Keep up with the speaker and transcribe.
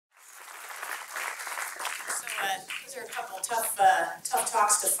These are a couple tough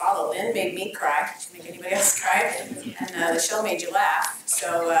talks to follow. Lynn made me cry. She made anybody else cry, and the show made you laugh.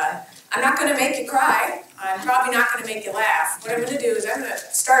 So I'm not going to make you cry. I'm probably not going to make you laugh. What I'm going to do is I'm going to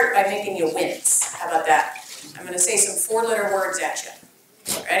start by making you wince. How about that? I'm going to say some four-letter words at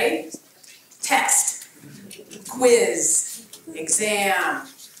you. Ready? Test, quiz, exam.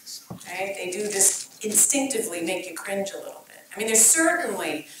 Right? They do just instinctively make you cringe a little bit. I mean, there's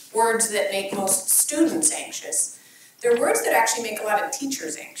certainly words that make most students anxious. They're words that actually make a lot of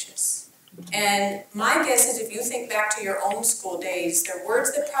teachers anxious. And my guess is if you think back to your own school days, they're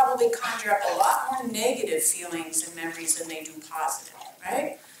words that probably conjure up a lot more negative feelings and memories than they do positive,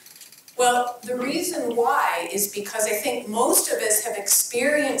 right? Well, the reason why is because I think most of us have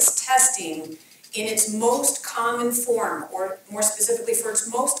experienced testing in its most common form, or more specifically for its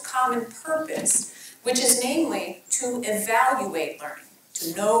most common purpose, which is namely to evaluate learning,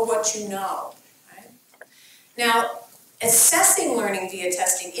 to know what you know. Right? Now, assessing learning via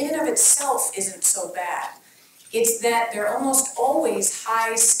testing in and of itself isn't so bad. It's that they're almost always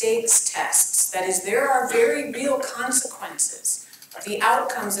high-stakes tests. That is, there are very real consequences of the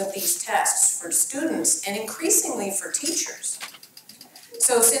outcomes of these tests for students and increasingly for teachers.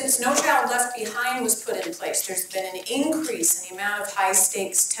 So since No Child Left Behind was put in place, there's been an increase in the amount of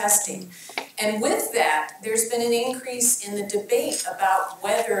high-stakes testing. And with that, there's been an increase in the debate about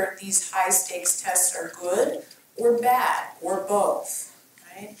whether these high-stakes tests are good or bad, or both.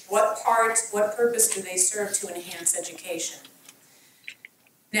 Right? What purpose do they serve to enhance education?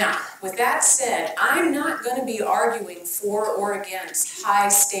 Now, with that said, I'm not going to be arguing for or against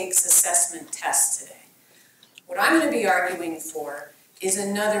high-stakes assessment tests today. What I'm going to be arguing for is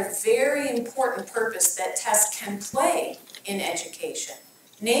another very important purpose that tests can play in education,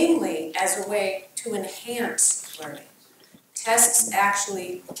 namely as a way to enhance learning. Tests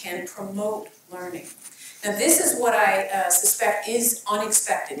actually can promote learning. Now this is what I suspect is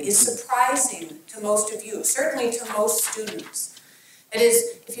unexpected, is surprising to most of you, certainly to most students. That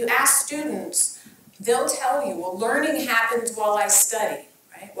is, if you ask students, they'll tell you, well, learning happens while I study.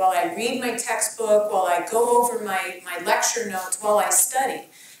 Right? While I read my textbook, while I go over my lecture notes, while I study.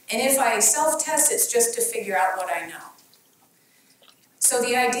 And if I self-test, it's just to figure out what I know. So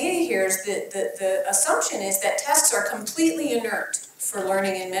the idea here is that the assumption is that tests are completely inert for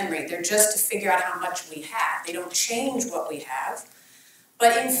learning and memory. They're just to figure out how much we have. They don't change what we have.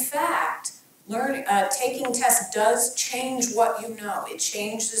 But in fact, taking tests does change what you know. It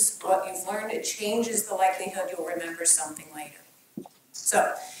changes what you've learned. It changes the likelihood you'll remember something later.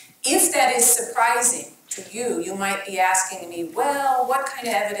 So, if that is surprising to you, you might be asking me, well, what kind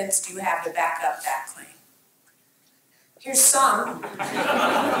of evidence do you have to back up that claim? Here's some.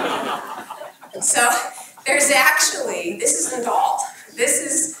 So, there's actually, this isn't all. This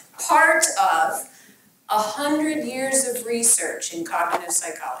is part of 100 years of research in cognitive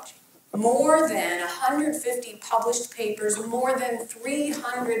psychology. More than 150 published papers, more than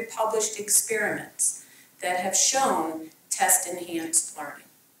 300 published experiments that have shown test-enhanced learning.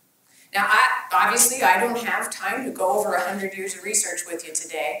 Now, obviously, I don't have time to go over 100 years of research with you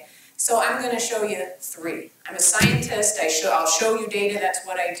today, so I'm going to show you three. I'm a scientist. I'll show you data. That's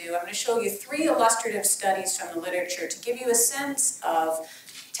what I do. I'm going to show you three illustrative studies from the literature to give you a sense of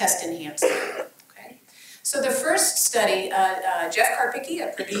test-enhanced learning. Okay? So the first study, Jeff Karpicki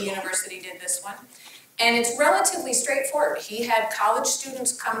at Purdue University did this one, and it's relatively straightforward. He had college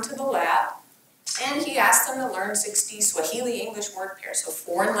students come to the lab, and he asked them to learn 60 Swahili-English word pairs. So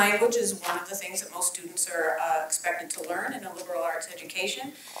foreign language is one of the things that most students are expected to learn in a liberal arts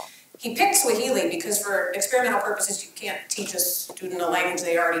education. He picked Swahili because for experimental purposes, you can't teach a student a language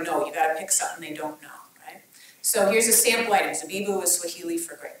they already know. You got to pick something they don't know, right? So here's a sample item. Zabibu is Swahili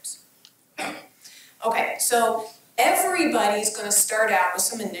for grapes. Okay, so everybody's going to start out with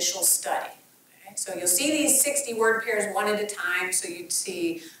some initial study. Okay? So you'll see these 60 word pairs one at a time. So you'd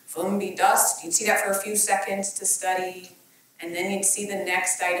see Vumbi dust, you'd see that for a few seconds to study, and then you'd see the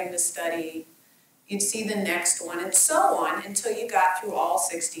next item to study, you'd see the next one, and so on until you got through all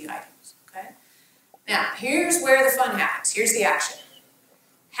 60 items, okay? Now, here's where the fun happens. Here's the action.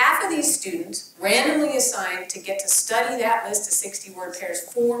 Half of these students randomly assigned to get to study that list of 60 word pairs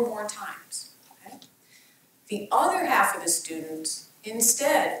 4 more times, okay? The other half of the students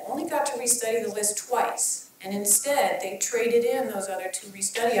instead only got to restudy the list twice. And instead, they traded in those other 2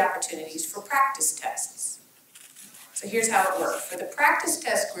 restudy opportunities for practice tests. So here's how it worked. For the practice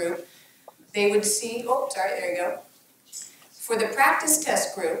test group, they would see, there you go. For the practice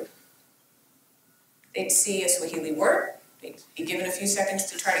test group, they'd see a Swahili word. They'd be given a few seconds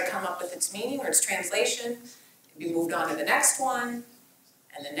to try to come up with its meaning or its translation. They'd be moved on to the next one,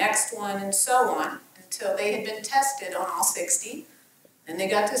 and the next one, and so on, until they had been tested on all 60. Then they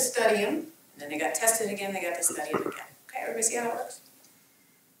got to study them, and then they got tested again, they got to study them again. Okay, everybody see how it works?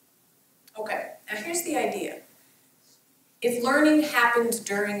 Okay, now here's the idea. If learning happens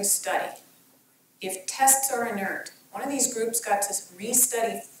during study, if tests are inert, one of these groups got to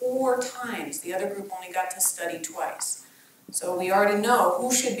restudy 4 times, the other group only got to study twice. So we already know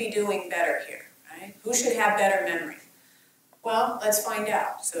who should be doing better here, right? Who should have better memory? Well, let's find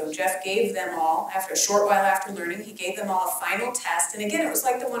out. So Jeff gave them all, after a short while after learning, he gave them all a final test. And again, it was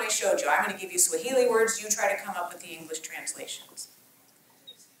like the one I showed you. I'm going to give you Swahili words, you try to come up with the English translations.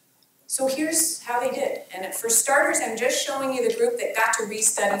 So here's how they did. And for starters, I'm just showing you the group that got to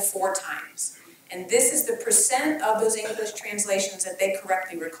restudy 4 times. And this is the percent of those English translations that they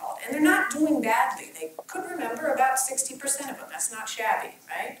correctly recalled. And they're not doing badly. They could remember about 60% of them. That's not shabby,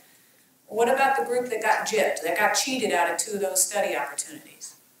 right? What about the group that got gypped, that got cheated out of 2 of those study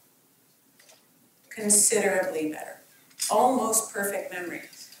opportunities? Considerably better. Almost perfect memory.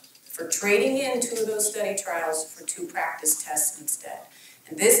 For trading in 2 of those study trials for 2 practice tests instead.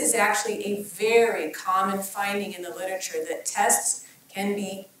 And this is actually a very common finding in the literature that tests can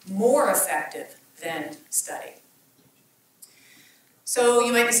be more effective than study. So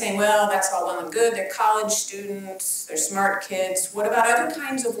you might be saying, well, that's all well and good. They're college students, they're smart kids. What about other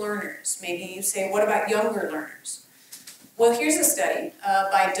kinds of learners? Maybe you say, what about younger learners? Well, here's a study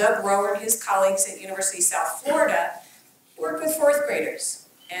by Doug Rower and his colleagues at University of South Florida. He worked with 4th graders.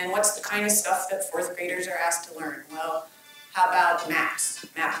 And what's the kind of stuff that 4th graders are asked to learn? Well, how about maps,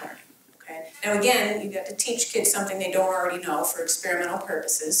 map learning? Okay. Now again, you got to teach kids something they don't already know for experimental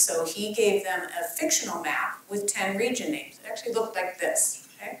purposes. So he gave them a fictional map with 10 region names. It actually looked like this.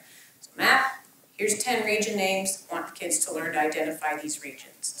 Okay. So map, here's 10 region names. I want the kids to learn to identify these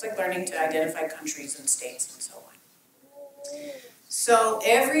regions. It's like learning to identify countries and states and so on. So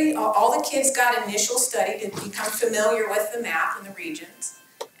all the kids got initial study to become familiar with the map and the regions.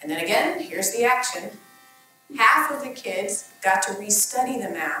 And then again, here's the action. Half of the kids got to restudy the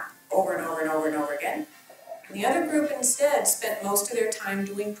map over and over and over and over again. And the other group instead spent most of their time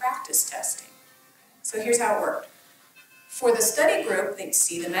doing practice testing. So here's how it worked. For the study group, they'd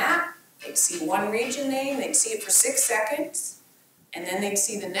see the map, they'd see one region name, they'd see it for 6 seconds, and then they'd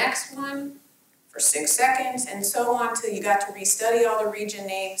see the next one for 6 seconds, and so on till you got to restudy all the region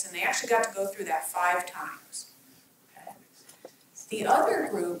names, and they actually got to go through that 5 times. The other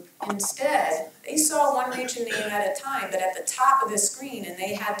group, instead, they saw one region name at a time, but at the top of the screen, and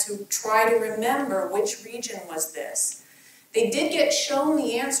they had to try to remember which region was this. They did get shown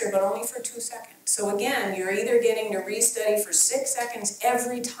the answer, but only for 2 seconds. So again, you're either getting to restudy for 6 seconds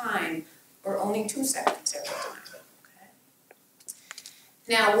every time, or only 2 seconds every time. Okay?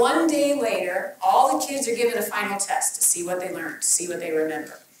 Now, 1 day later, all the kids are given a final test to see what they learned, to see what they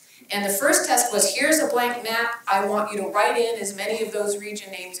remember. And the first test was, here's a blank map. I want you to write in as many of those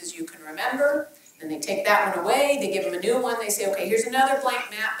region names as you can remember. Then they take that one away. They give them a new one. They say, okay, here's another blank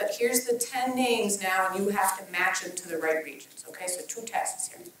map, but here's the 10 names now, and you have to match them to the right regions. Okay, so 2 tests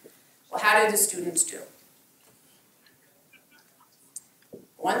here. Well, how did the students do?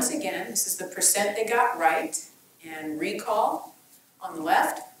 Once again, this is the percent they got right, and recall on the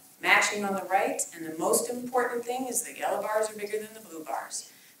left, matching on the right, and the most important thing is the yellow bars are bigger than the blue bars.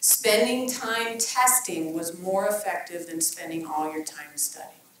 Spending time testing was more effective than spending all your time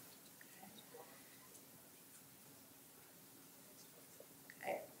studying.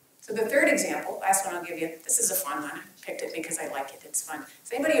 Okay. So the third example, last one I'll give you, this is a fun one. I picked it because I like it, it's fun.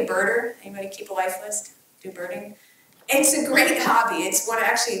 Is anybody a birder? Anybody keep a life list? Do birding? It's a great hobby. It's one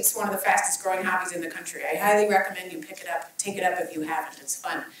of the fastest growing hobbies in the country. I highly recommend you pick it up, take it up if you haven't, it's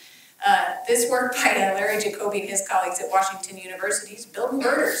fun. This work by Larry Jacoby and his colleagues at Washington University is building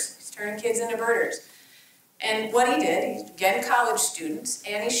birders. He's turning kids into birders. And what he did, he's again college students,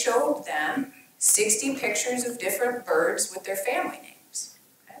 and he showed them 60 pictures of different birds with their family names.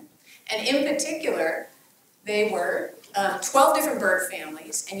 Okay? And in particular, they were 12 different bird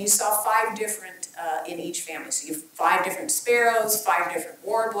families, and you saw 5 different in each family. So you have 5 different sparrows, 5 different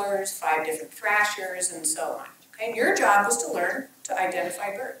warblers, 5 different thrashers, and so on. Okay? And your job was to learn to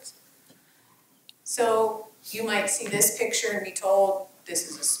identify birds. So you might see this picture and be told, this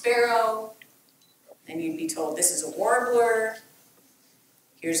is a sparrow, and you'd be told, this is a warbler,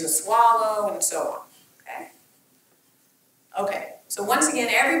 here's a swallow, and so on, okay? Okay, so once again,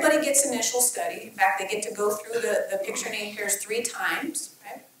 everybody gets initial study. In fact, they get to go through the picture name pairs 3 times,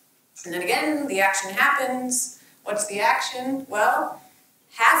 okay? And then again, the action happens. What's the action? Well,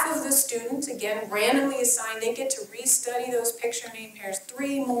 half of the students, again, randomly assigned, they get to restudy those picture name pairs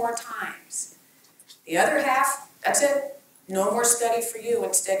 3 more times. The other half, that's it. No more study for you.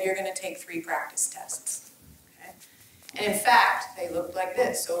 Instead, you're going to take 3 practice tests. Okay? And in fact, they look like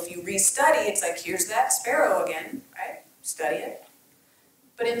this. So if you restudy, it's like, here's that sparrow again, right? Study it.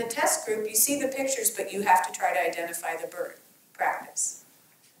 But in the test group, you see the pictures, but you have to try to identify the bird. Practice.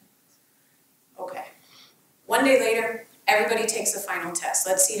 Okay. One day later, everybody takes the final test.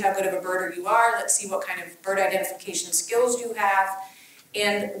 Let's see how good of a birder you are. Let's see what kind of bird identification skills you have.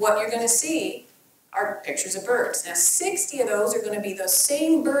 And what you're going to see are pictures of birds. Now, 60 of those are going to be those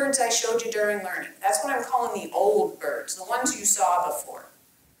same birds I showed you during learning. That's what I'm calling the old birds, the ones you saw before.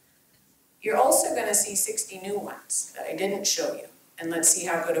 You're also going to see 60 new ones that I didn't show you. And let's see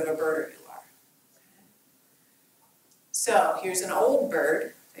how good of a birder you are. So here's an old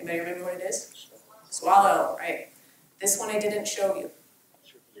bird. Anybody remember what it is? Swallow, right? This one I didn't show you,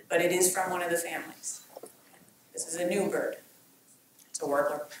 but it is from one of the families. This is a new bird. It's a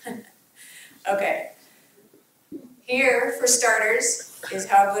warbler. Okay. Here, for starters, is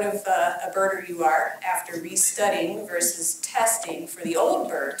how good of a birder you are after restudying versus testing for the old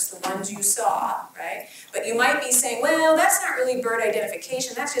birds, the ones you saw, right? But you might be saying, well, that's not really bird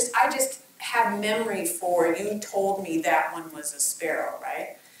identification. That's just, I just have memory for, you told me that one was a sparrow,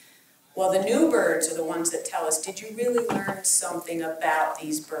 right? Well, the new birds are the ones that tell us, did you really learn something about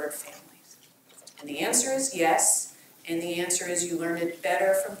these bird families? And the answer is yes. And the answer is you learned it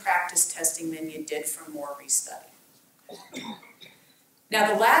better from practice testing than you did from more restudy.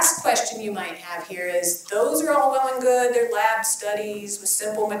 Now, the last question you might have here is, those are all well and good, they're lab studies with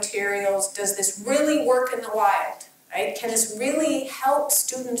simple materials. Does this really work in the wild? Right? Can this really help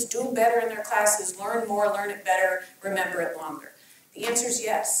students do better in their classes, learn more, learn it better, remember it longer? The answer is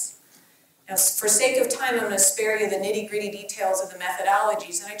yes. Now, for sake of time, I'm going to spare you the nitty-gritty details of the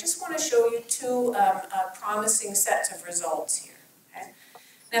methodologies, and I just want to show you 2 promising sets of results here. Okay?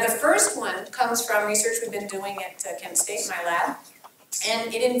 Now, the first one comes from research we've been doing at Kent State, my lab,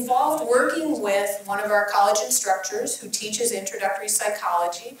 and it involved working with one of our college instructors who teaches introductory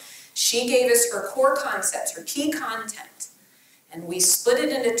psychology. She gave us her core concepts, her key content, and we split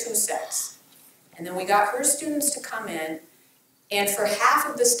it into 2 sets. And then we got her students to come in, and for half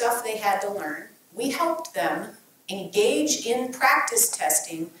of the stuff they had to learn, we helped them engage in practice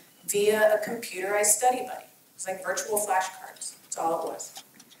testing via a computerized study buddy. It was like virtual flashcards. That's all it was.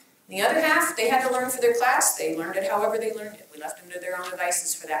 The other half, they had to learn for their class. They learned it however they learned it. We left them to their own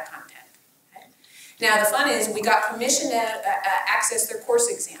devices for that content. Okay? Now, the fun is we got permission to access their course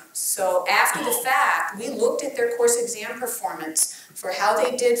exams. So after the fact, we looked at their course exam performance for how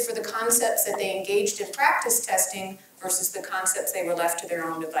they did for the concepts that they engaged in practice testing versus the concepts they were left to their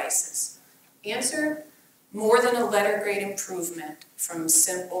own devices. Answer, more than a letter grade improvement from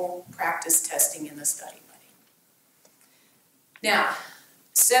simple practice testing in the study buddy. Now,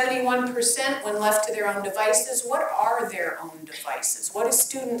 71% when left to their own devices. What are their own devices? What do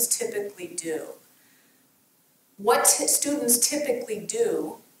students typically do? What students typically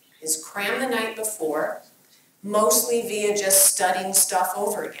do is cram the night before, mostly via just studying stuff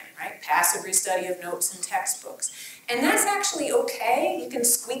over again, right? Passive restudy of notes and textbooks. And that's actually okay. You can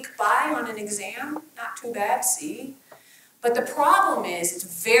squeak by on an exam, not too bad, see? But the problem is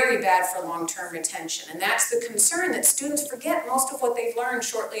it's very bad for long-term retention, and that's the concern, that students forget most of what they've learned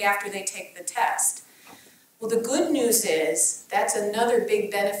shortly after they take the test. Well, the good news is that's another big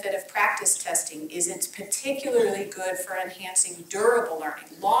benefit of practice testing, is it's particularly good for enhancing durable learning.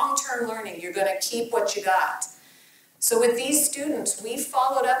 Long-term learning, you're going to keep what you got. So with these students, we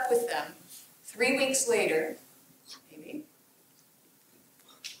followed up with them 3 weeks later, maybe,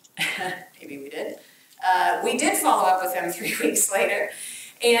 maybe we did. We did follow up with them 3 weeks later,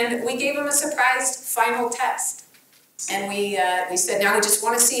 and we gave them a surprise final test. And we said, now we just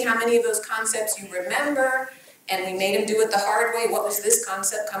want to see how many of those concepts you remember, and we made them do it the hard way. What was this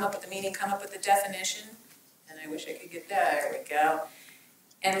concept? Come up with the meaning, come up with the definition. And I wish I could get that. There we go.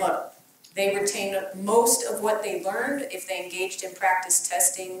 And look, they retained most of what they learned. If they engaged in practice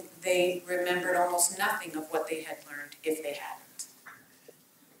testing, they remembered almost nothing of what they had learned if they hadn't.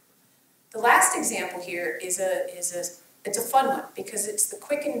 The last example here it's a fun one, because it's the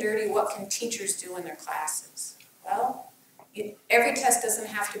quick and dirty, what can teachers do in their classes? Well, every test doesn't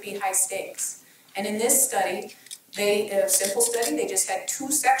have to be high stakes. And in this study, a simple study, they just had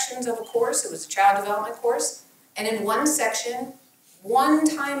 2 sections of a course. It was a child development course. And in one section, 1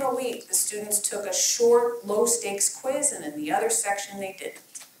 time a week, the students took a short, low-stakes quiz, and in the other section, they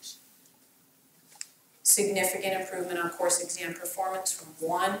didn't. Significant improvement on course exam performance from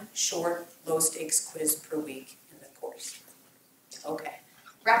 1 short, low-stakes quiz per week in the course. Okay,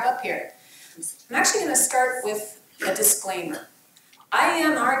 wrap up here. I'm actually going to start with a disclaimer. I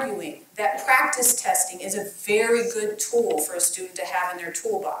am arguing that practice testing is a very good tool for a student to have in their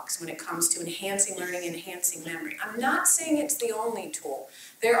toolbox when it comes to enhancing learning, enhancing memory. I'm not saying it's the only tool.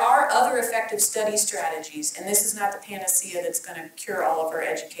 There are other effective study strategies, and this is not the panacea that's going to cure all of our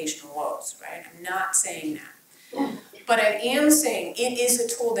educational woes, right? I'm not saying that. But I am saying it is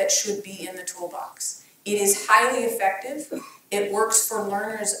a tool that should be in the toolbox. It is highly effective. It works for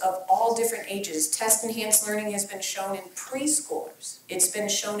learners of all different ages. Test-enhanced learning has been shown in preschoolers. It's been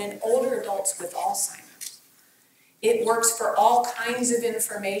shown in older adults with Alzheimer's. It works for all kinds of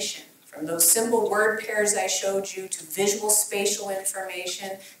information, from those simple word pairs I showed you, to visual spatial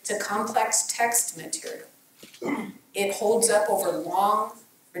information, to complex text material. It holds up over long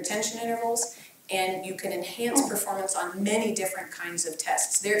retention intervals, and you can enhance performance on many different kinds of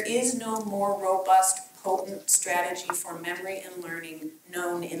tests. There is no more robust, potent strategy for memory and learning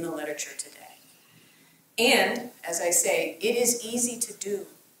known in the literature today. And, as I say, it is easy to do,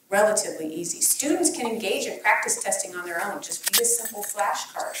 relatively easy. Students can engage in practice testing on their own, just via simple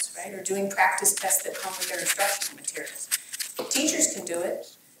flashcards, right, or doing practice tests that come with their instructional materials. Teachers can do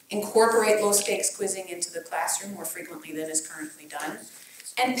it, incorporate low-stakes quizzing into the classroom more frequently than is currently done.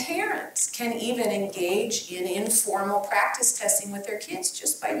 And parents can even engage in informal practice testing with their kids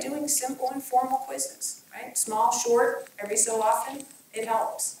just by doing simple informal quizzes, right? Small, short, every so often, it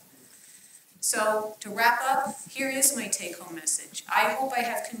helps. So to wrap up, here is my take-home message. I hope I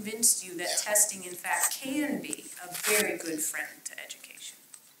have convinced you that testing, in fact, can be a very good friend